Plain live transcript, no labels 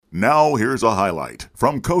Now here's a highlight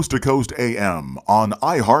from Coast to Coast AM on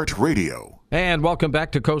iHeartRadio. And welcome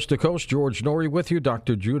back to Coast. George Norrie with you.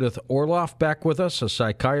 Dr. Judith Orloff back with us, a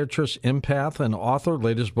psychiatrist, empath, and author.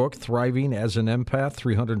 Latest book, Thriving as an Empath,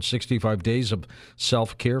 365 Days of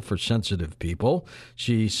Self-Care for Sensitive People.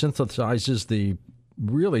 She synthesizes the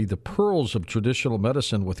pearls of traditional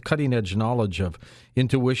medicine with cutting-edge knowledge of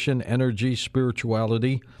intuition, energy,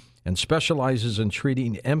 spirituality, and specializes in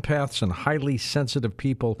treating empaths and highly sensitive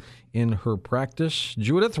people in her practice.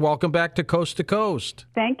 Judith, welcome back to Coast.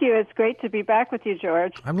 Thank you. It's great to be back with you,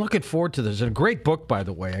 George. I'm looking forward to this. It's a great book, by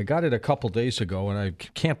the way. I got it a couple days ago, and I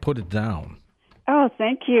can't put it down. Oh,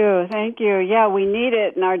 thank you. Thank you. Yeah, we need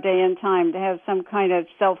it in our day and time to have some kind of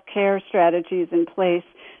self-care strategies in place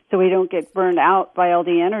so we don't get burned out by all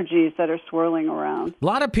the energies that are swirling around. A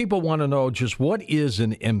lot of people want to know just what is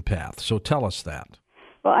an empath, so tell us that.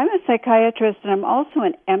 Well, I'm a psychiatrist, and I'm also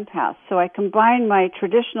an empath, so I combine my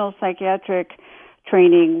traditional psychiatric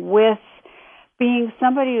training with being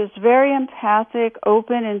somebody who's very empathic,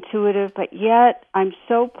 open, intuitive, but yet I'm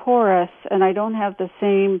so porous and I don't have the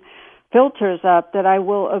same filters up that I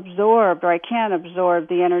will absorb, or I can absorb,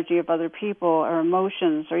 the energy of other people or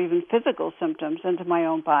emotions or even physical symptoms into my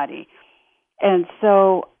own body. And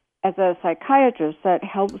so as a psychiatrist, that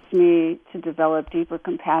helps me to develop deeper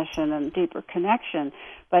compassion and deeper connection.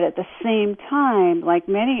 But at the same time, like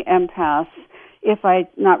many empaths, if I'm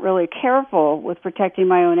not really careful with protecting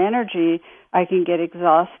my own energy, I can get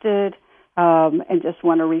exhausted and just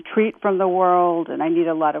want to retreat from the world, and I need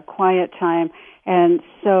a lot of quiet time. And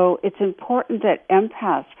so it's important that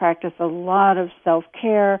empaths practice a lot of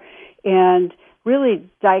self-care and really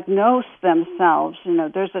diagnose themselves. You know,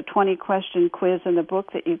 there's a 20-question quiz in the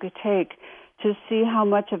book that you could take to see how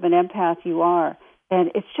much of an empath you are. And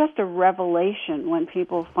it's just a revelation when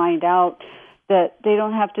people find out that they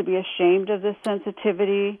don't have to be ashamed of this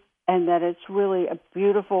sensitivity and that it's really a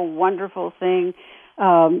beautiful, wonderful thing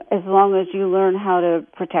as long as you learn how to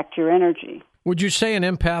protect your energy. Would you say an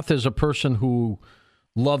empath is a person who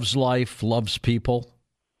loves life, loves people?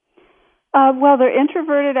 Well, they're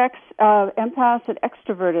introverted empaths and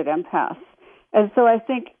extroverted empaths. And so I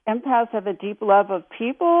think empaths have a deep love of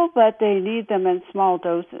people, but they need them in small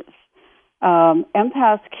doses.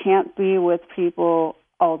 Empaths can't be with people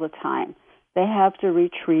all the time. They have to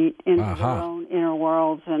retreat into their own inner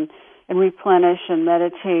worlds and replenish and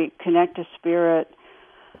meditate, connect to spirit.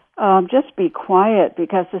 Just be quiet,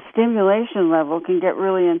 because the stimulation level can get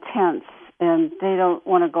really intense and they don't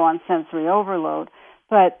want to go on sensory overload.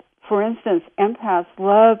 But for instance, empaths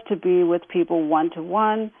love to be with people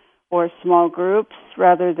one-to-one or small groups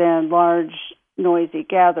rather than large, noisy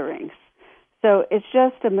gatherings. So it's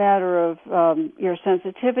just a matter of your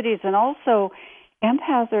sensitivities. And also,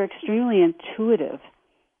 empaths are extremely intuitive.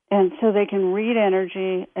 And so they can read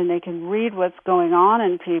energy and they can read what's going on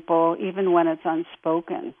in people even when it's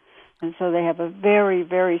unspoken. And so they have a very,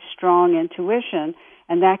 very strong intuition,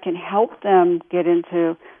 and that can help them get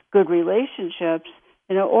into good relationships.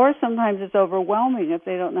 You know, or sometimes it's overwhelming if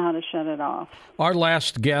they don't know how to shut it off. Our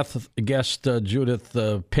last guest Judith,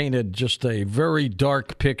 painted just a very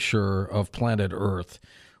dark picture of planet Earth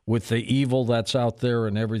with the evil that's out there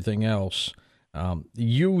and everything else.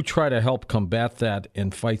 You try to help combat that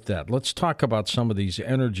and fight that. Let's talk about some of these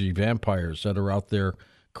energy vampires that are out there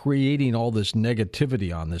creating all this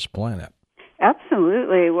negativity on this planet.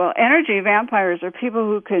 Absolutely. Well, energy vampires are people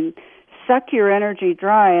who can suck your energy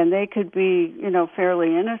dry, and they could be, you know, fairly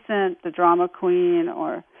innocent, the drama queen,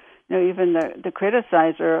 or, you know, even the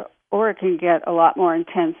criticizer, or it can get a lot more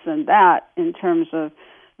intense than that in terms of,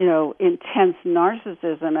 you know, intense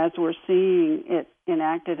narcissism, as we're seeing it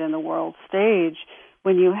enacted in the world stage,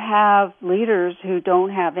 when you have leaders who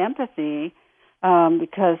don't have empathy,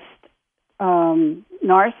 because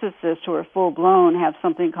narcissists who are full-blown have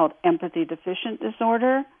something called empathy deficient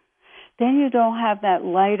disorder. Then you don't have that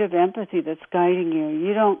light of empathy that's guiding you.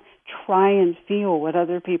 You don't try and feel what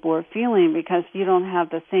other people are feeling because you don't have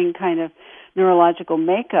the same kind of neurological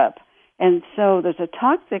makeup. And so there's a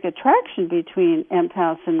toxic attraction between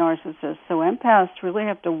empaths and narcissists. So empaths really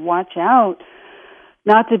have to watch out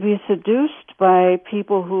not to be seduced by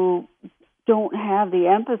people who don't have the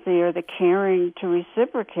empathy or the caring to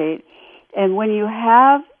reciprocate. And when you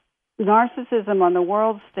have narcissism on the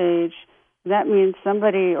world stage, that means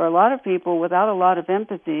somebody or a lot of people without a lot of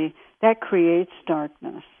empathy, that creates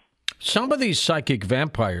darkness. Some of these psychic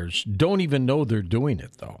vampires don't even know they're doing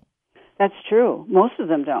it, though. That's true. Most of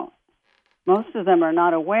them don't. Most of them are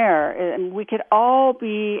not aware. And we could all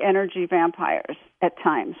be energy vampires at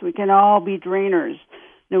times. We can all be drainers.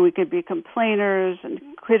 You know, we could be complainers and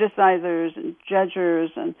criticizers and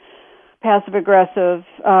judgers and passive aggressive,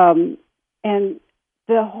 and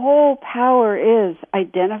the whole power is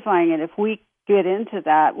identifying it. If we get into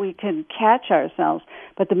that, we can catch ourselves.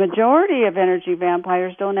 But the majority of energy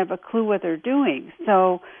vampires don't have a clue what they're doing,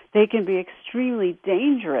 so they can be extremely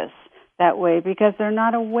dangerous that way because they're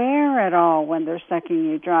not aware at all when they're sucking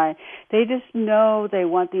you dry. They just know they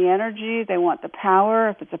want the energy, they want the power,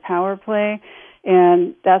 if it's a power play,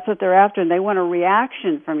 and that's what they're after, and they want a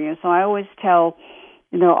reaction from you. So I always tell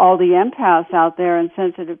all the empaths out there and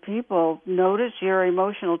sensitive people, notice your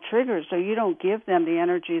emotional triggers so you don't give them the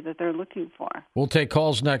energy that they're looking for. We'll take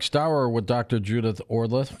calls next hour with Dr. Judith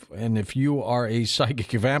Orloff, and if you are a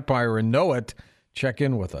psychic vampire and know it, check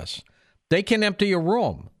in with us. They can empty a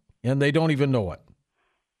room, and they don't even know it.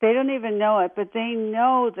 They don't even know it, but they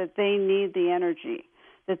know that they need the energy,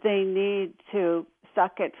 that they need to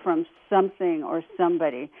suck it from something or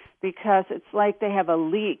somebody, because it's like they have a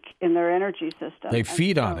leak in their energy system. They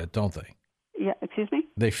feed on it, don't they? Yeah, excuse me?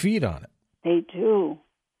 They feed on it. They do.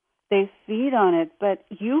 They feed on it, but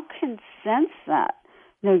you can sense that.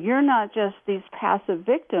 No, you're not just these passive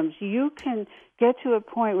victims. You can get to a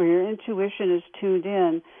point where your intuition is tuned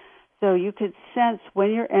in, so you could sense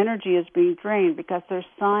when your energy is being drained, because there's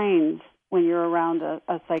signs when you're around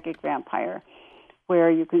a psychic vampire where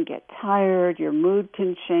you can get tired, your mood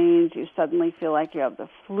can change, you suddenly feel like you have the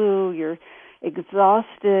flu, you're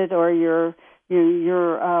exhausted, or your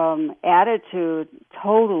attitude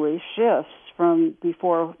totally shifts from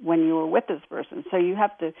before when you were with this person. So you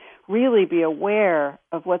have to really be aware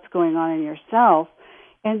of what's going on in yourself,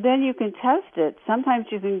 and then you can test it. Sometimes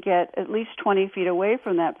you can get at least 20 feet away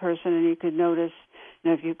from that person, and you could notice,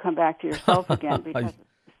 if you come back to yourself again, because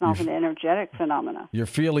it's not an energetic phenomena. You're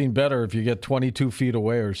feeling better if you get 22 feet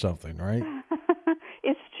away or something, right?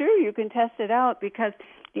 It's true. You can test it out because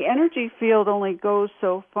the energy field only goes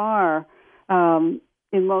so far in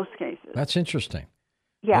most cases. That's interesting.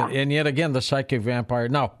 Yeah. And yet again, the psychic vampire.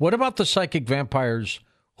 Now, what about the psychic vampires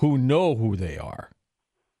who know who they are?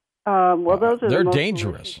 Well, those are they're the most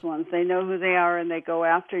dangerous malicious ones. They know who they are and they go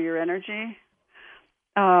after your energy.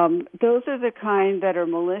 Those are the kind that are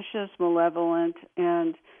malicious, malevolent,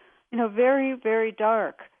 and very, very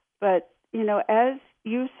dark. But as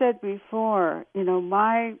you said before,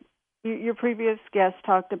 your previous guest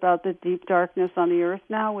talked about the deep darkness on the earth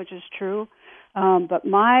now, which is true. But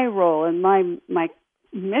my role and my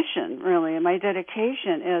mission, really, and my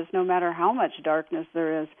dedication is, no matter how much darkness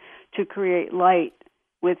there is, to create light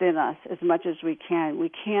within us as much as we can.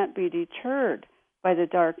 We can't be deterred by the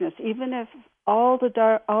darkness, even if all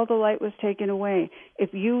the light was taken away.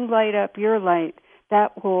 If you light up your light,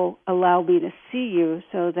 that will allow me to see you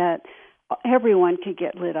so that everyone can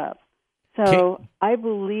get lit up. So I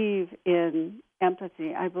believe in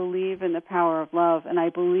empathy. I believe in the power of love, and I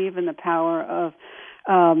believe in the power of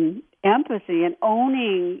empathy and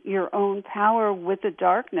owning your own power with the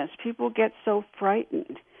darkness. People get so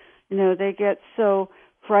frightened. They get so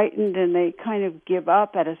frightened and they kind of give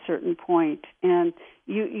up at a certain point. And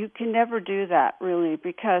you can never do that, really,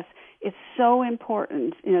 because it's so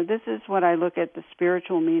important. This is what I look at, the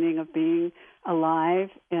spiritual meaning of being alive,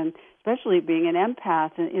 and especially being an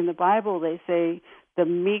empath. In the Bible, they say the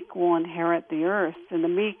meek will inherit the earth, and the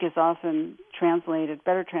meek is often translated,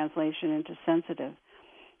 better translation, into sensitive.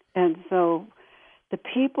 And so the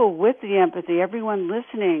people with the empathy, everyone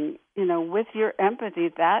listening, with your empathy,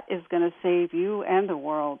 that is going to save you and the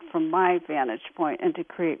world from my vantage point, and to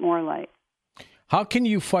create more light. How can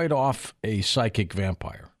you fight off a psychic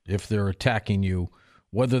vampire if they're attacking you,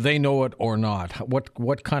 whether they know it or not?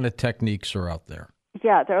 What kind of techniques are out there?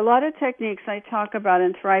 Yeah, there are a lot of techniques I talk about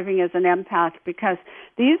in Thriving as an Empath, because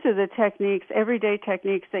these are the techniques, everyday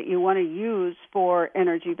techniques, that you want to use for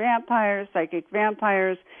energy vampires, psychic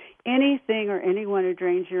vampires, anything or anyone who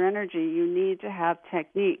drains your energy. You need to have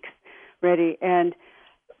techniques ready, and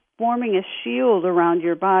forming a shield around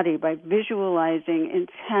your body by visualizing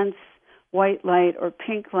intense white light or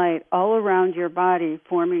pink light all around your body,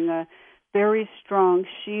 forming a very strong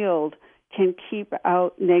shield, can keep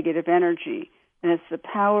out negative energy. And it's the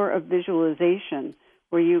power of visualization,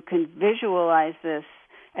 where you can visualize this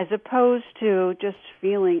as opposed to just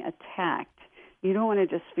feeling attacked. You don't want to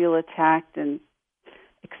just feel attacked and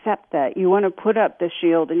accept that. You want to put up the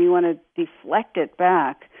shield and you want to deflect it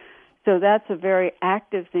back. So that's a very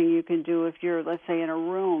active thing you can do if you're, let's say, in a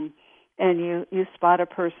room and you spot a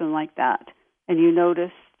person like that and you notice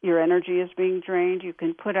your energy is being drained. You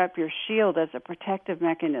can put up your shield as a protective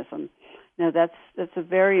mechanism. Now, that's a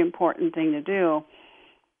very important thing to do.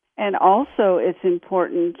 And also, it's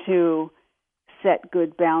important to set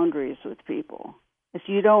good boundaries with people. is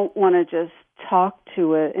you don't want to just talk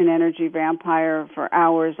to an energy vampire for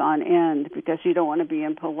hours on end because you don't want to be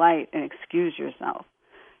impolite and excuse yourself.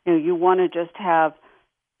 You want to just have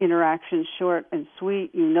interactions short and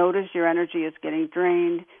sweet. You notice your energy is getting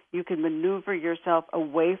drained. You can maneuver yourself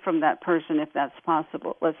away from that person if that's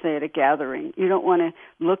possible. Let's say at a gathering. You don't want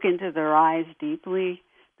to look into their eyes deeply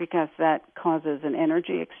because that causes an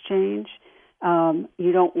energy exchange.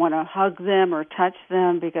 You don't want to hug them or touch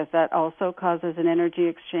them because that also causes an energy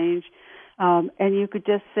exchange. And you could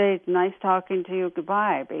just say, nice talking to you,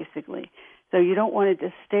 goodbye, basically. So you don't want to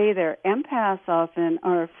just stay there. Empaths often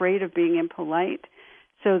are afraid of being impolite,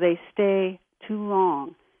 so they stay too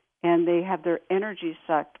long, and they have their energy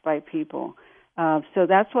sucked by people. So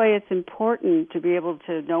that's why it's important to be able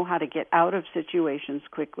to know how to get out of situations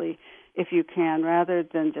quickly, if you can, rather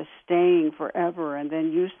than just staying forever and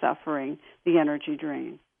then you suffering the energy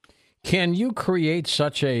drain. Can you create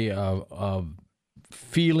such a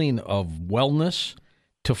feeling of wellness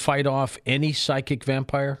to fight off any psychic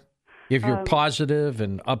vampire if you're positive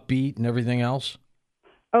and upbeat and everything else?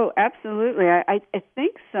 Oh, absolutely. I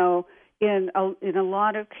think so. In a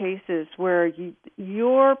lot of cases where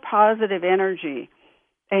your positive energy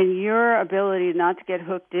and your ability not to get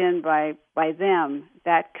hooked in by them,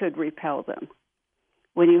 that could repel them.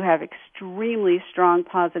 When you have extremely strong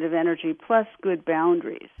positive energy plus good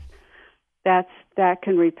boundaries, that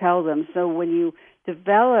can repel them. So when you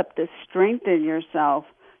develop the strength in yourself,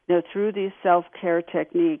 through these self-care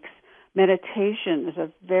techniques, meditation is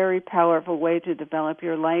a very powerful way to develop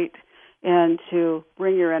your light and to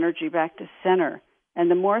bring your energy back to center.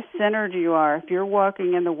 And the more centered you are, if you're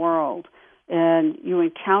walking in the world and you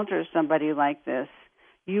encounter somebody like this,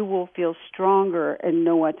 you will feel stronger and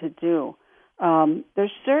know what to do.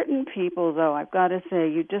 There's certain people, though, I've got to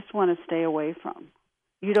say, you just want to stay away from.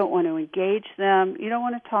 You don't want to engage them. You don't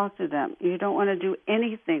want to talk to them. You don't want to do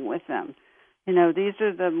anything with them. These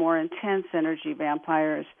are the more intense energy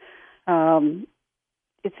vampires.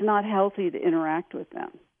 It's not healthy to interact with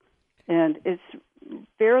them. And it's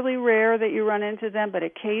fairly rare that you run into them, but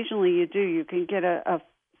occasionally you do. You can get a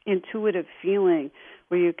intuitive feeling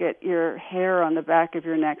where you get your hair on the back of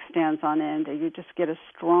your neck stands on end, and you just get a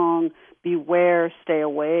strong beware, stay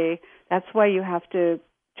away. That's why you have to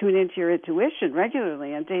tune into your intuition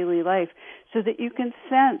regularly in daily life so that you can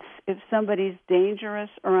sense if somebody's dangerous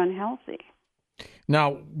or unhealthy.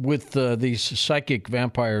 Now, with these psychic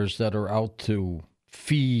vampires that are out to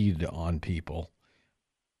feed on people,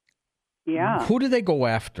 yeah, who do they go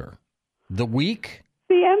after? The weak?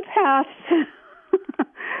 The empaths.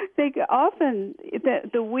 They often,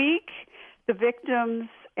 the weak, the victims,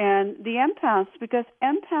 and the empaths, because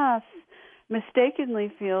empaths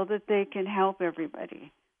mistakenly feel that they can help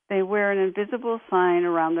everybody. They wear an invisible sign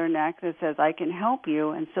around their neck that says, I can help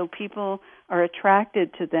you, and so people are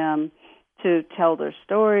attracted to them to tell their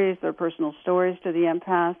stories, their personal stories to the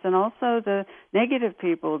empaths, and also the negative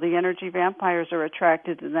people, the energy vampires, are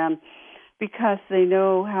attracted to them because they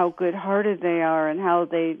know how good-hearted they are and how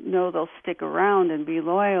they know they'll stick around and be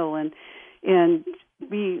loyal and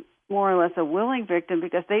be more or less a willing victim,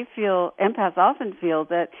 because they feel, empaths often feel,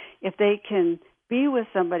 that if they can be with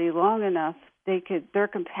somebody long enough, their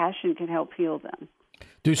compassion can help heal them.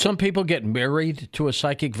 Do some people get married to a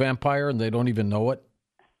psychic vampire and they don't even know it?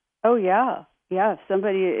 Oh, yeah. Yeah, if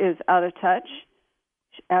somebody is out of touch,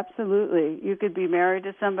 absolutely. You could be married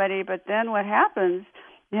to somebody, but then what happens,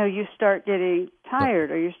 you start getting tired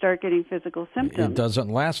or you start getting physical symptoms. It doesn't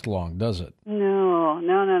last long, does it? No.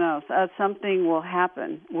 Something will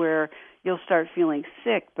happen where you'll start feeling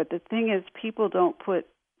sick, but the thing is, people don't put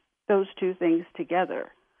those two things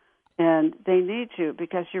together. And they need to,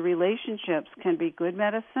 because your relationships can be good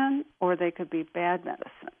medicine or they could be bad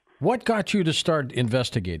medicine. What got you to start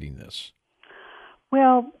investigating this?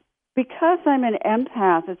 Well, because I'm an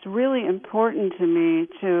empath, it's really important to me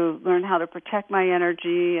to learn how to protect my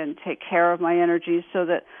energy and take care of my energy so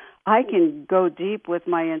that I can go deep with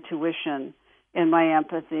my intuition and my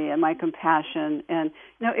empathy and my compassion and,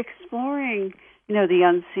 exploring, the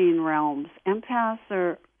unseen realms. Empaths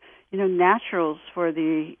are, naturals for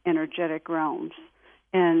the energetic realms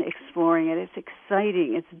and exploring it. It's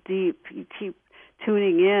exciting. It's deep. You keep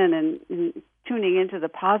tuning in and tuning into the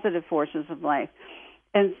positive forces of life.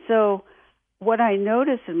 And so what I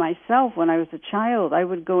noticed in myself when I was a child, I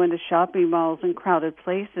would go into shopping malls and crowded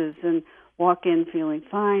places and walk in feeling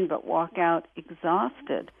fine, but walk out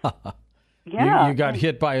exhausted. Yeah. You got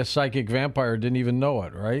hit by a psychic vampire, didn't even know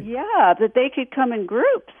it, right? Yeah, that they could come in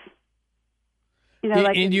groups.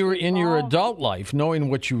 In your adult life, knowing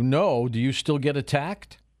what you know, do you still get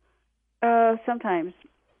attacked? Sometimes.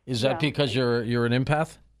 Is that because you're an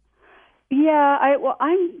empath?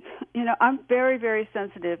 I'm very, very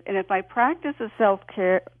sensitive, and if I practice a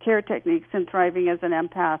self-care techniques and thriving as an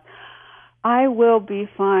empath, I will be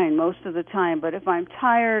fine most of the time. But if I'm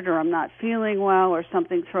tired or I'm not feeling well or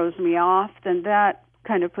something throws me off, then that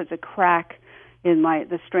kind of puts a crack in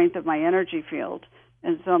the strength of my energy field,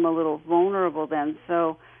 and so I'm a little vulnerable then.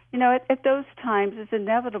 So, at those times, it's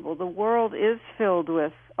inevitable. The world is filled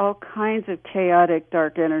with all kinds of chaotic,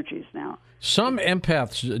 dark energies now. Some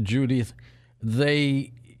empaths, Judith,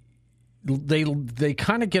 they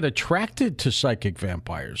kind of get attracted to psychic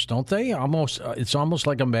vampires, don't they? It's almost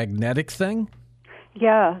like a magnetic thing.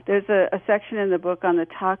 Yeah, there's a section in the book on the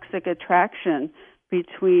toxic attraction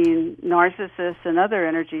between narcissists and other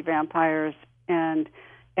energy vampires and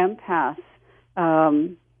empaths.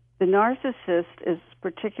 The narcissist is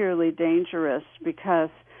particularly dangerous because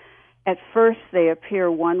at first they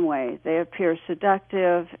appear one way. They appear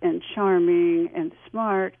seductive and charming and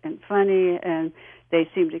smart and funny, and they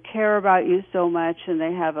seem to care about you so much, and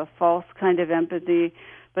they have a false kind of empathy.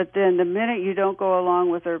 But then the minute you don't go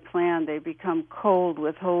along with their plan, they become cold,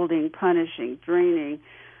 withholding, punishing, draining,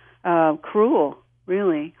 cruel,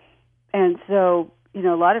 really. And so,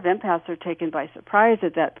 a lot of empaths are taken by surprise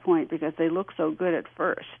at that point because they look so good at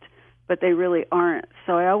first, but they really aren't.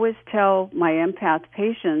 So I always tell my empath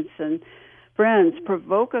patients and friends,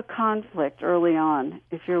 provoke a conflict early on.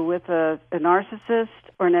 If you're with a narcissist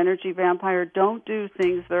or an energy vampire, don't do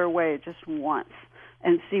things their way just once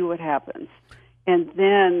and see what happens. And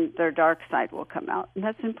then their dark side will come out. And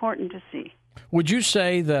that's important to see. Would you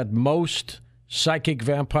say that most psychic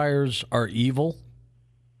vampires are evil?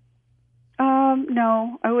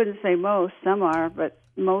 No, I wouldn't say most. Some are, but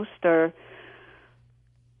most are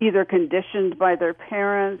either conditioned by their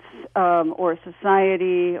parents or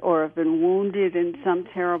society or have been wounded in some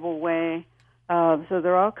terrible way. So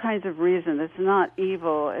there are all kinds of reasons. It's not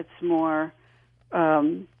evil. It's more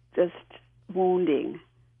just wounding.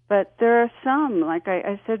 But there are some, like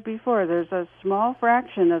I said before, there's a small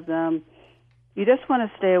fraction of them you just want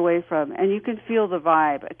to stay away from, and you can feel the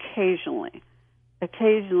vibe occasionally.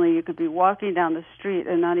 Occasionally you could be walking down the street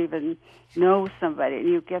and not even know somebody, and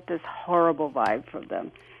you get this horrible vibe from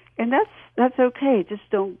them. And that's okay. Just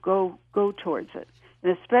don't go towards it.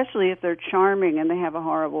 And especially if they're charming and they have a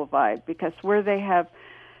horrible vibe, because where they have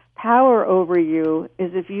power over you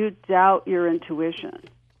is if you doubt your intuition.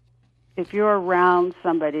 If you're around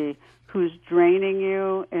somebody who's draining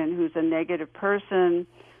you and who's a negative person,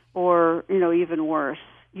 or, even worse,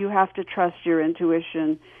 you have to trust your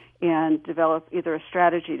intuition and develop either a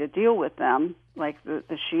strategy to deal with them, like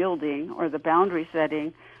the shielding or the boundary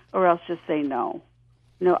setting, or else just say no.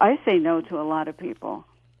 No, I say no to a lot of people.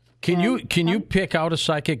 Can you pick out a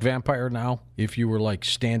psychic vampire now if you were like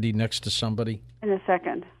standing next to somebody? In a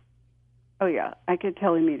second. Oh yeah, I could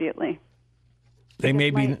tell immediately. They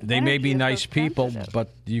may be nice people, sensitive.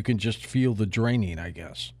 but you can just feel the draining, I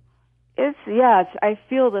guess. I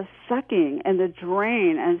feel the sucking and the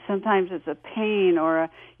drain, and sometimes it's a pain or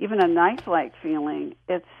even a knife-like feeling.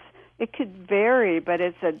 It could vary, but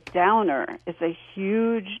it's a downer. It's a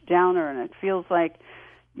huge downer, and it feels like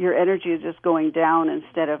your energy is just going down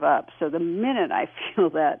instead of up. So the minute I feel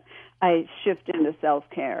that, I shift into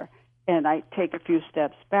self-care, and I take a few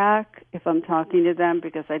steps back if I'm talking to them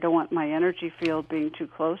because I don't want my energy field being too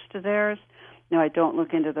close to theirs. I don't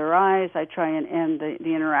look into their eyes. I try and end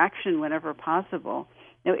the interaction whenever possible.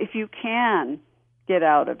 If you can get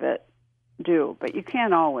out of it, do, but you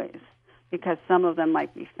can't always because some of them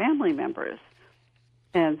might be family members.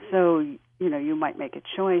 And so, you might make a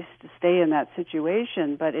choice to stay in that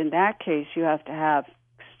situation, but in that case, you have to have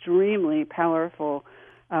extremely powerful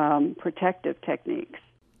protective techniques.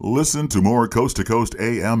 Listen to more Coast to Coast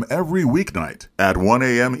AM every weeknight at 1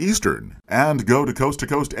 a.m. Eastern and go to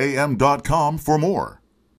coasttocoastam.com for more.